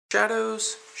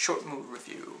Shadows short movie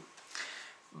review.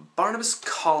 Barnabas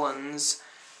Collins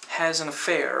has an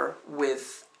affair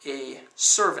with a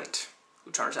servant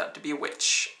who turns out to be a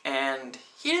witch, and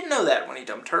he didn't know that when he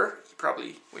dumped her. He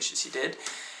probably wishes he did.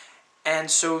 And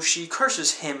so she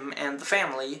curses him and the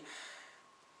family,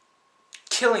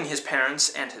 killing his parents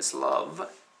and his love,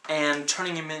 and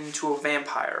turning him into a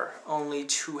vampire, only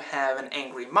to have an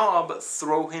angry mob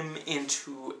throw him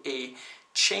into a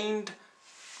chained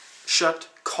shut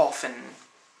coffin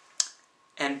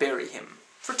and bury him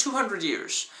for 200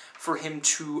 years, for him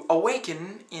to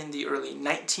awaken in the early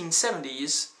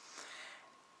 1970s,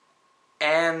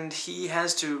 and he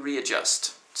has to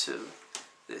readjust to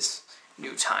this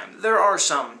new time. There are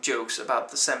some jokes about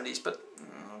the 70s, but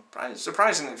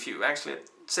surprisingly few. Actually, I'd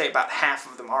say about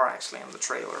half of them are actually in the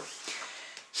trailer.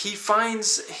 He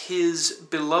finds his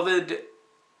beloved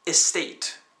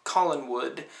estate,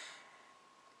 Collinwood,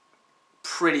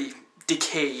 pretty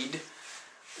decayed,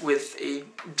 with a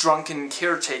drunken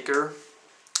caretaker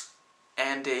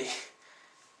and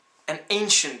an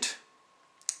ancient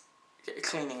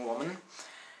cleaning woman,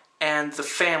 and the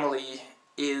family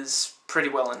is pretty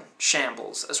well in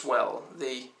shambles as well.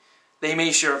 They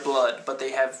may share blood, but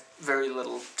they have very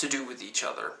little to do with each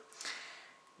other.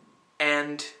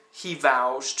 And he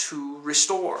vows to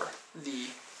restore the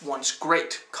once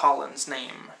great Collins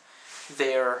name,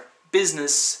 their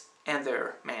business, and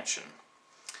their mansion.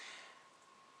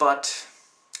 But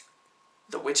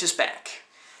the witch is back,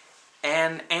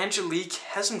 and Angelique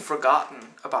hasn't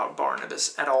forgotten about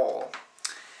Barnabas at all.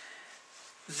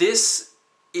 This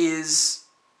is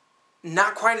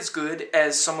not quite as good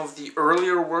as some of the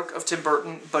earlier work of Tim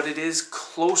Burton, but it is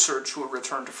closer to a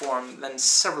return to form than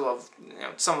some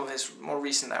of his more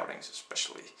recent outings,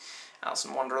 especially Alice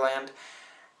in Wonderland.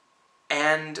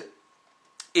 And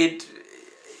it,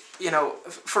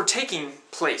 for taking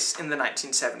place in the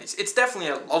 1970s, it's definitely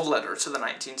a love letter to the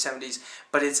 1970s,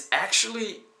 but it's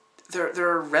actually, there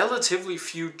are relatively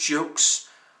few jokes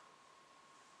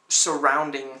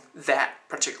surrounding that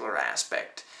particular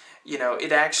aspect.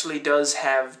 It actually does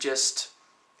have just,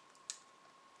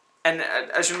 and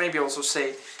I should maybe also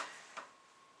say,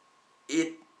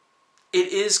 it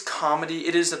is comedy,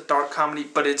 it is a dark comedy,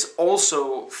 but it's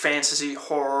also fantasy,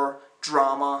 horror,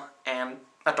 drama, and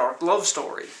a dark love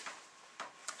story.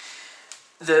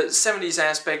 The 70s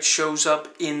aspect shows up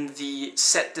in the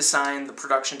set design, the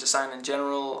production design in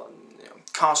general,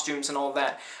 costumes and all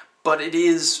that, but it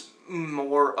is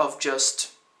more of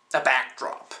just a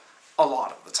backdrop a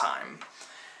lot of the time.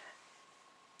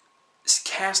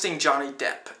 Casting Johnny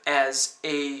Depp as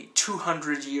a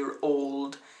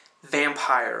 200-year-old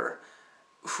vampire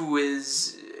who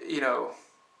is,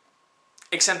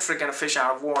 eccentric and a fish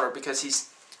out of water because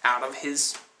he's out of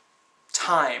his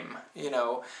time,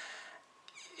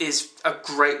 is a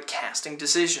great casting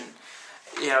decision.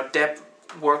 Depp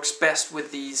works best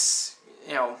with these,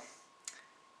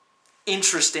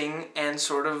 interesting and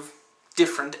sort of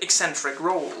different, eccentric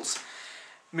roles.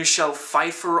 Michelle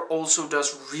Pfeiffer also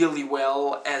does really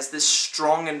well as this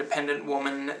strong, independent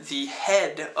woman, the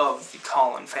head of the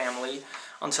Collin family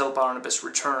until Barnabas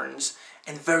returns,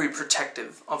 and very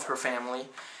protective of her family.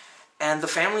 And the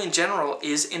family in general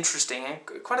is interesting, and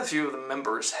quite a few of the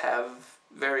members have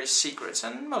various secrets,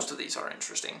 and most of these are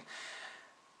interesting.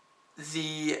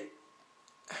 The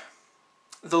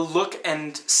look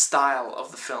and style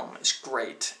of the film is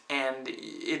great, and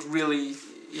it really,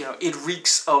 it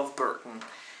reeks of Burton.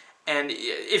 And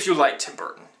if you like Tim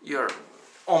Burton, you're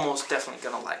almost definitely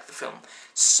going to like the film.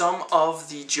 Some of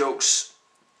the jokes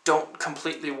don't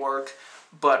completely work,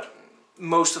 but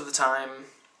most of the time,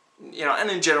 and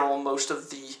in general, most of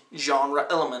the genre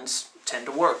elements tend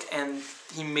to work, and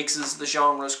he mixes the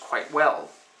genres quite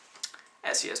well,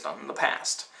 as he has done in the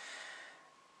past.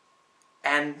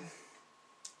 And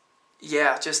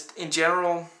yeah, just in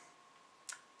general,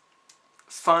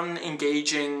 fun,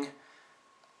 engaging,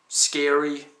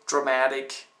 scary,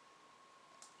 dramatic.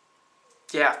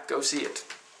 Yeah, go see it.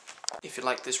 If you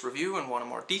like this review and want a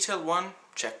more detailed one,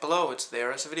 check below, it's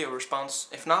there as a video response.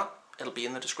 If not, it'll be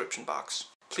in the description box.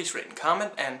 Please rate and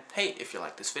comment, and hey, if you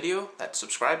like this video, that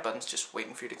subscribe button's just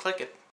waiting for you to click it.